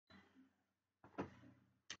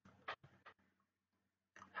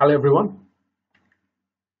Hello everyone,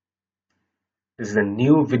 this is a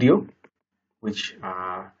new video which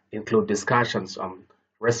include discussions on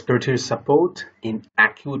respiratory support in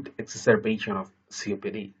acute exacerbation of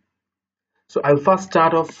COPD. So I'll first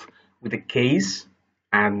start off with a case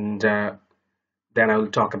and then I will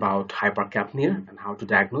talk about hypercapnia and how to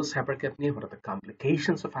diagnose hypercapnia, what are the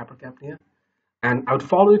complications of hypercapnia, and I would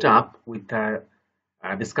follow it up with a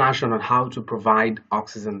discussion on how to provide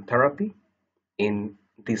oxygen therapy in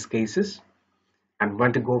these cases and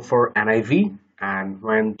when to go for NIV and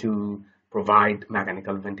when to provide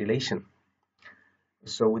mechanical ventilation.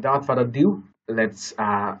 So without further ado, let's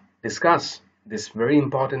discuss this very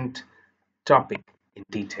important topic in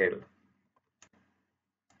detail.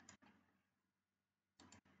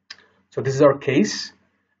 So this is our case.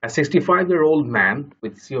 A 65-year-old man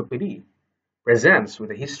with COPD presents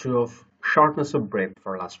with a history of shortness of breath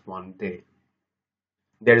for last 1 day.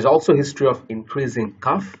 There is also a history of increasing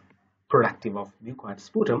cough, productive of mucoid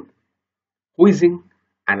sputum, wheezing,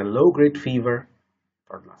 and a low-grade fever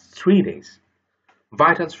for the last 3 days.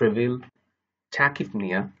 Vitals reveal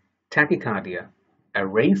tachypnea, tachycardia, a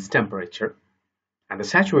raised temperature, and the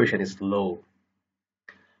saturation is low.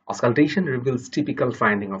 Auscultation reveals typical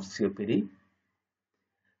finding of COPD.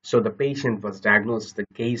 So the patient was diagnosed with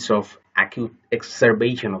a case of acute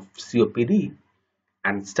exacerbation of COPD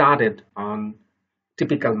and started on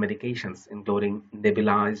typical medications including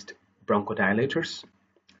nebulized bronchodilators,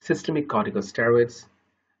 systemic corticosteroids,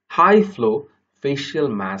 high-flow facial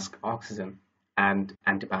mask oxygen, and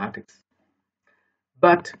antibiotics.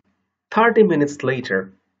 But 30 minutes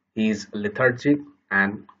later, he is lethargic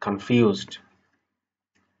and confused.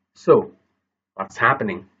 So, what's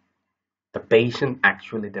happening? The patient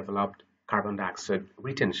actually developed carbon dioxide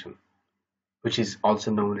retention, which is also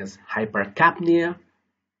known as hypercapnia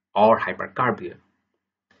or hypercarbia.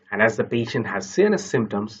 And as the patient has CNS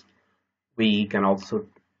symptoms, we can also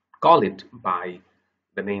call it by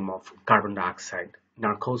the name of carbon dioxide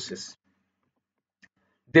narcosis.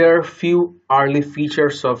 There are few early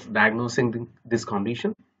features of diagnosing this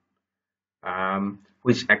condition,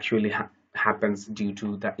 which actually happens due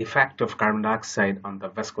to the effect of carbon dioxide on the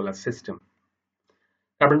vascular system.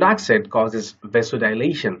 Carbon dioxide causes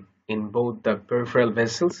vasodilation in both the peripheral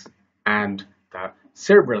vessels and the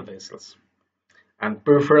cerebral vessels. And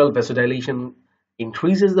peripheral vasodilation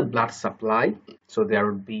increases the blood supply, so there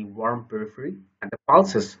will be warm periphery and the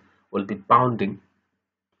pulses will be pounding.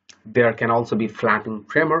 There can also be flapping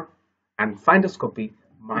tremor, and fundoscopy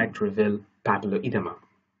might reveal papilloedema.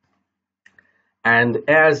 And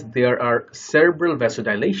as there are cerebral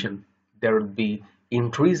vasodilation, there will be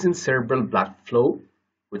increase in cerebral blood flow,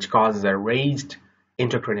 which causes a raised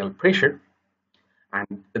intracranial pressure,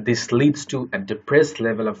 and this leads to a depressed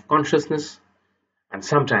level of consciousness and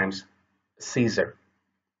sometimes seizure.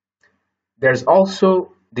 There's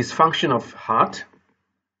also dysfunction of heart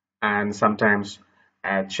and sometimes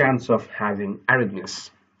a chance of having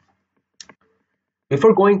arrhythmias.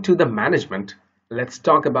 Before going to the management, let's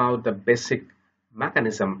talk about the basic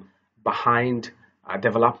mechanism behind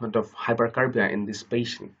development of hypercarbia in this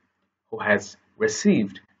patient who has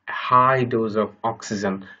received a high dose of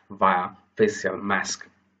oxygen via facial mask.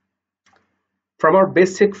 From our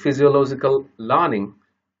basic physiological learning,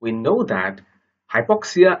 we know that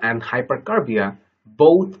hypoxia and hypercarbia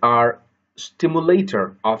both are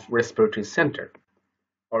stimulator of respiratory center,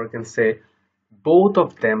 or you can say both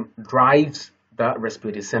of them drives the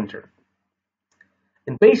respiratory center.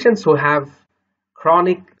 In patients who have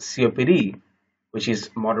chronic COPD, which is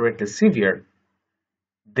moderately severe,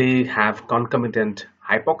 they have concomitant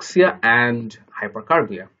hypoxia and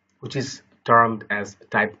hypercarbia, which is termed as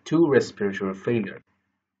type 2 respiratory failure.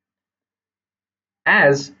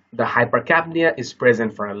 As the hypercapnia is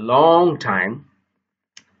present for a long time,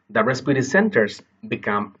 the respiratory centers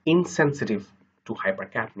become insensitive to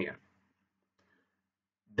hypercapnia.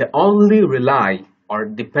 They only rely or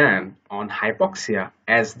depend on hypoxia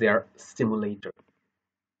as their stimulator.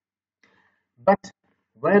 But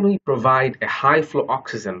when we provide a high flow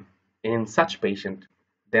oxygen in such patient,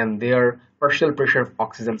 then their partial pressure of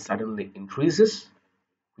oxygen suddenly increases,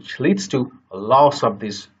 which leads to a loss of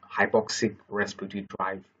this hypoxic respiratory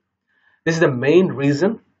drive. This is the main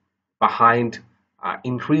reason behind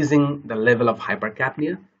increasing the level of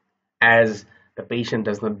hypercapnia, as the patient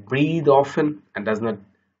does not breathe often and does not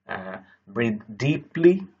breathe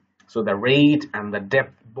deeply, so the rate and the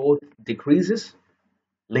depth both decreases,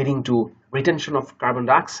 leading to retention of carbon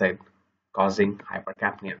dioxide causing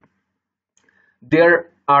hypercapnia. There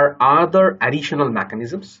are other additional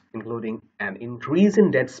mechanisms including an increase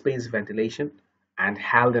in dead space ventilation and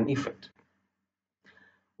Haldane effect.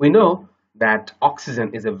 We know that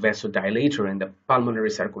oxygen is a vasodilator in the pulmonary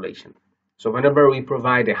circulation. So whenever we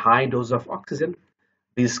provide a high dose of oxygen,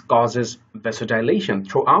 this causes vasodilation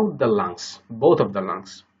throughout the lungs, both of the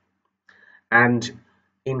lungs. And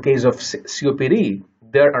in case of COPD,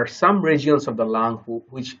 there are some regions of the lung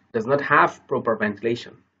which does not have proper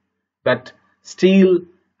ventilation, but still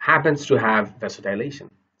happens to have vasodilation.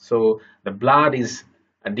 So the blood is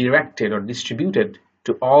directed or distributed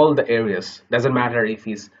to all the areas. Doesn't matter if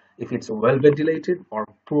it's well ventilated or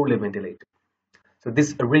poorly ventilated. So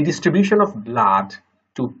this redistribution of blood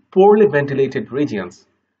to poorly ventilated regions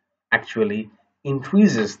actually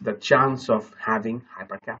increases the chance of having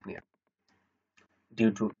hypercapnia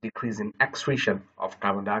due to decrease in excretion of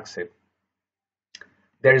carbon dioxide.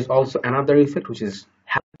 There is also another effect which is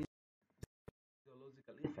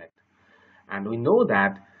physiological effect, and we know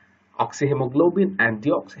that oxyhemoglobin and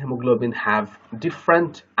deoxyhemoglobin have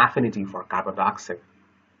different affinity for carbon dioxide.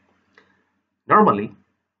 Normally,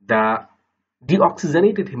 the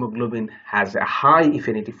deoxygenated hemoglobin has a high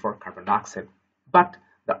affinity for carbon dioxide, but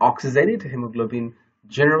the oxygenated hemoglobin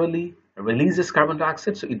generally releases carbon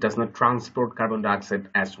dioxide, so it does not transport carbon dioxide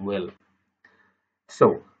as well.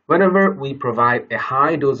 So, whenever we provide a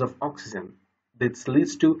high dose of oxygen, this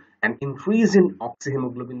leads to an increase in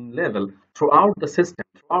oxyhemoglobin level throughout the system,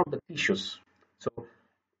 throughout the tissues. So,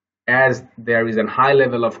 as there is a high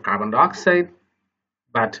level of carbon dioxide,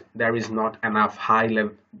 but there is not enough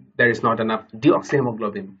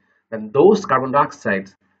deoxyhemoglobin, then those carbon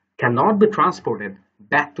dioxides cannot be transported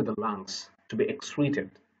back to the lungs to be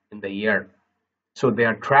excreted in the air. So they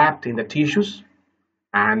are trapped in the tissues,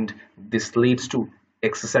 and this leads to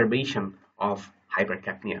exacerbation of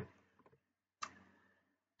hypercapnia.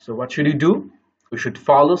 So what should you do? We should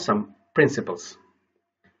follow some principles.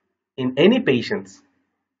 In any patients,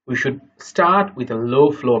 we should start with a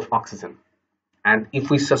low flow of oxygen. And if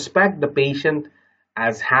we suspect the patient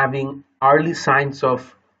as having early signs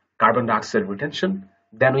of carbon dioxide retention,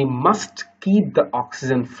 then we must keep the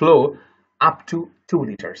oxygen flow up to 2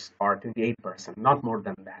 liters or 28%, not more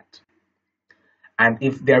than that. And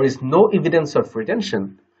if there is no evidence of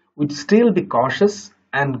retention, we'd still be cautious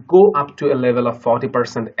and go up to a level of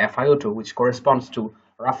 40% FiO2, which corresponds to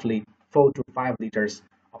roughly 4 to 5 liters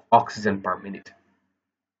of oxygen per minute.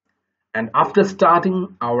 And after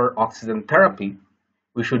starting our oxygen therapy,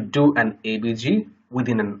 we should do an ABG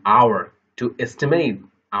within an hour to estimate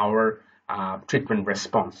our treatment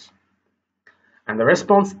response. And the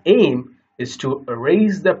response aim is to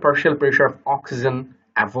raise the partial pressure of oxygen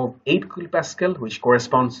above 8 kilopascal, which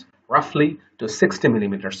corresponds roughly to 60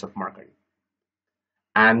 millimeters of mercury,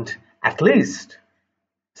 and at least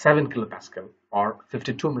 7 kilopascal or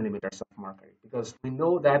 52 millimeters of mercury, because we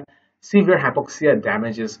know that severe hypoxia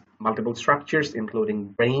damages multiple structures,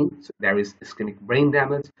 including brain. So there is ischemic brain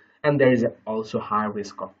damage, and there is also high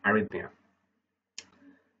risk of arrhythmia.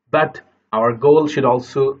 But our goal should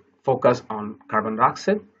also focus on carbon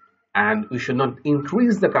dioxide, and we should not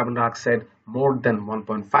increase the carbon dioxide more than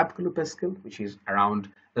 1.5 kilopascal, which is around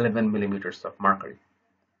 11 millimeters of mercury.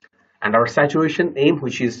 And our saturation aim,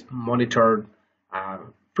 which is monitored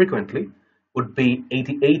frequently, would be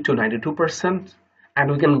 88 to 92%,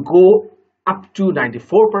 and we can go up to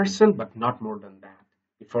 94%, but not more than that.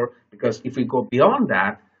 Because if we go beyond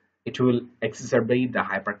that, it will exacerbate the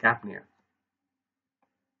hypercapnia.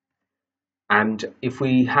 And if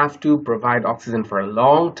we have to provide oxygen for a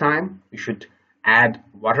long time, we should add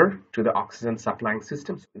water to the oxygen supplying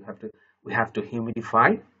system. So we have to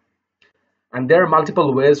humidify. And there are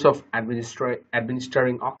multiple ways of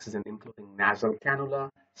administering oxygen, including nasal cannula,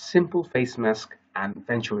 simple face mask, and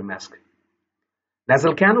venturi mask.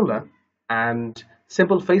 Nasal cannula and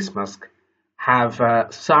simple face mask have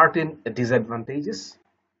certain disadvantages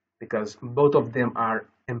because both of them are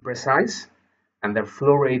imprecise and their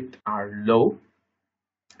flow rate are low.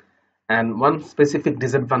 And one specific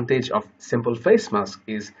disadvantage of simple face mask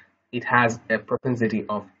is it has a propensity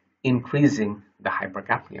of increasing the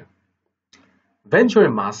hypercapnia. Venturi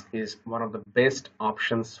mask is one of the best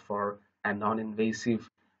options for a non-invasive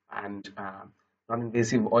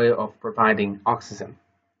way of providing oxygen,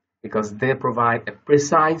 because they provide a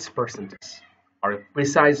precise percentage or a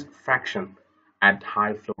precise fraction at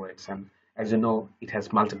high flow rates. And as you know, it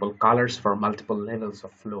has multiple colors for multiple levels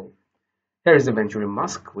of flow. Here is a venturi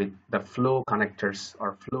mask with the flow connectors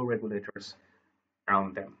or flow regulators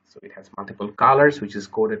around them. So it has multiple colors, which is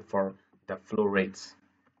coded for the flow rates.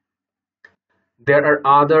 There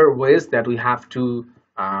are other ways that we have to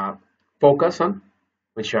focus on,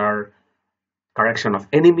 which are correction of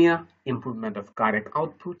anemia, improvement of cardiac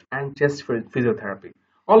output, and chest physiotherapy.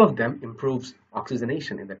 All of them improves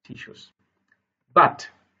oxygenation in the tissues. But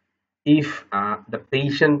If the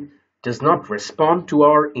patient does not respond to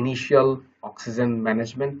our initial oxygen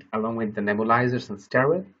management along with the nebulizers and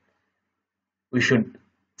steroid, we should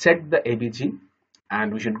check the ABG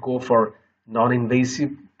and we should go for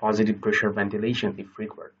non-invasive positive pressure ventilation if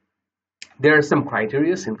required. There are some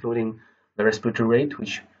criteria, including the respiratory rate,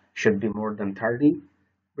 which should be more than 30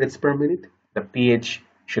 breaths per minute. The pH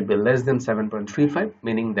should be less than 7.35,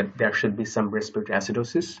 meaning that there should be some respiratory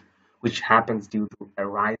acidosis, which happens due to a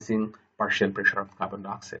rising partial pressure of carbon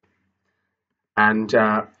dioxide. And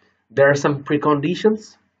there are some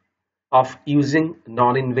preconditions of using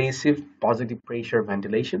non-invasive positive pressure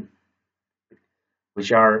ventilation,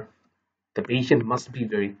 which are the patient must be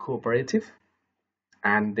very cooperative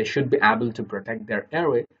and they should be able to protect their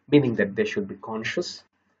airway, meaning that they should be conscious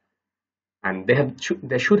and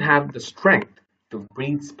they should have the strength to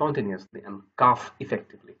breathe spontaneously and cough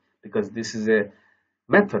effectively, because this is a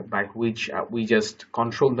method by which we just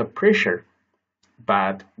control the pressure,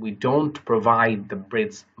 but we don't provide the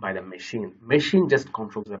breaths by the machine. Machine just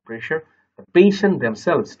controls the pressure. The patient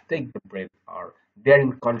themselves take the breath, or they're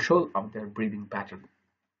in control of their breathing pattern.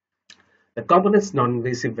 The commonest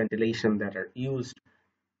non-invasive ventilation that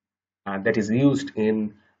is used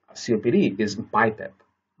in COPD is BiPAP.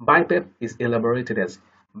 BiPAP is elaborated as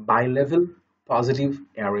bi-level positive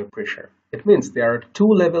airway pressure. It means there are two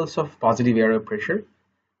levels of positive airway pressure,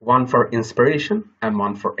 one for inspiration and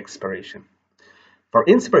one for expiration. For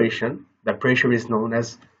inspiration, the pressure is known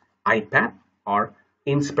as IPAP, or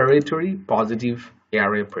inspiratory positive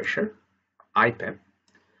airway pressure, IPAP,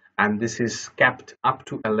 and this is kept up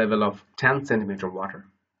to a level of 10 centimeter water.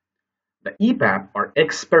 The EPAP, or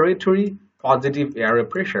expiratory positive airway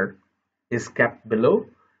pressure, is kept below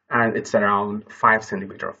and it's around 5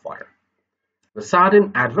 centimeter of water. The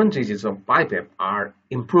certain advantages of BiPAP are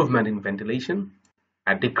improvement in ventilation,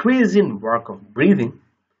 a decrease in work of breathing,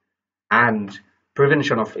 and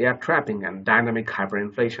prevention of air trapping and dynamic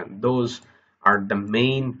hyperinflation. Those are the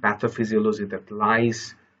main pathophysiology that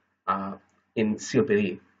lies in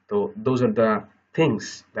COPD. So those are the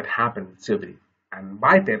things that happen in COPD, and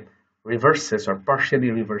BiPAP reverses or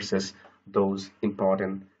partially reverses those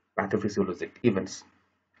important pathophysiologic events.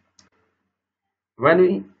 When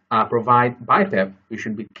we provide BiPAP, we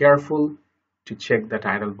should be careful to check the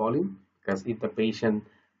tidal volume, because if the patient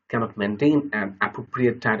cannot maintain an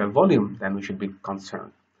appropriate tidal volume, then we should be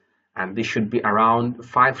concerned. And this should be around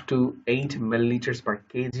 5 to 8 milliliters per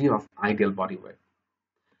kg of ideal body weight.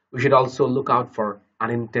 We should also look out for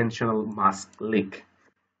unintentional mask leak.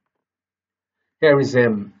 Here is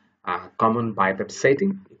a common BiPAP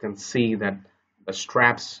setting. You can see that the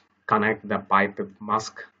straps connect the BiPAP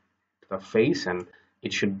mask to the face, and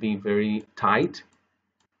it should be very tight.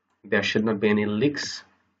 There should not be any leaks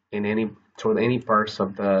through any parts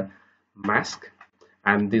of the mask,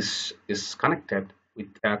 and this is connected with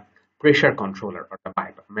a pressure controller or the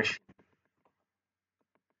BiPAP machine.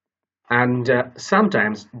 And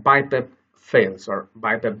sometimes BiPAP fails, or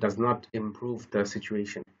BiPAP does not improve the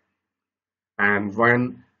situation. And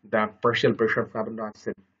when the partial pressure of carbon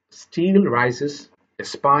dioxide still rises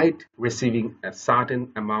despite receiving a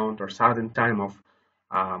certain amount or certain time of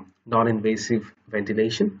non-invasive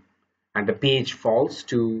ventilation, and the pH falls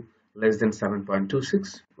to less than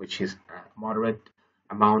 7.26, which is a moderate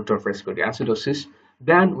amount of respiratory acidosis,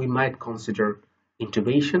 then we might consider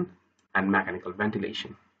intubation and mechanical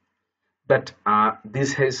ventilation. But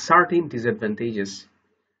this has certain disadvantages,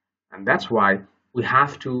 and that's why we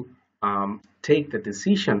have to take the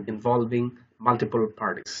decision involving multiple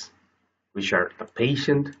parties, which are the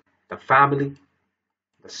patient, the family,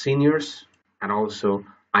 the seniors, and also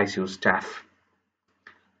ICU staff,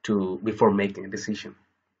 before making a decision.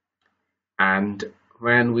 And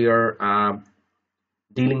when we are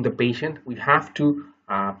dealing the patient, we have to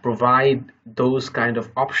provide those kind of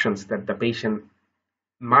options that the patient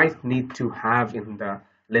might need to have in the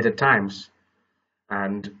later times,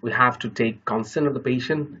 and we have to take consent of the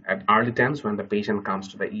patient at early times when the patient comes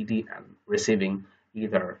to the ED and receiving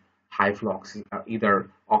either high flow either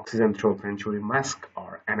oxygen through venturi mask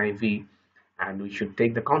or NIV, and we should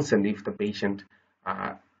take the consent if the patient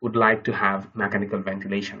would like to have mechanical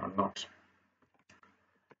ventilation or not.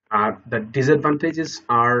 The disadvantages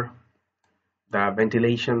are the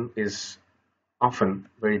ventilation is often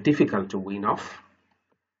very difficult to wean off.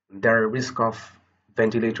 There are risk of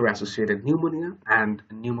ventilator-associated pneumonia and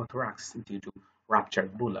pneumothorax due to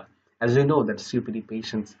ruptured bulla. As you know, that COPD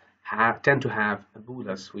patients tend to have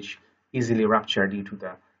bullas which easily rupture due to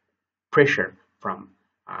the pressure from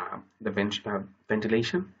the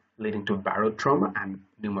ventilation, leading to barotrauma and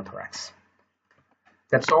pneumothorax.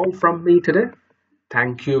 That's all from me today.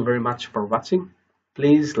 Thank you very much for watching.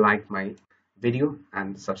 Please like my video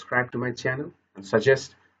and subscribe to my channel and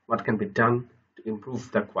suggest what can be done to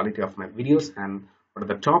improve the quality of my videos and what are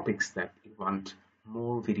the topics that you want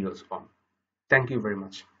more videos on. Thank you very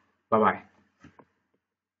much. Bye bye.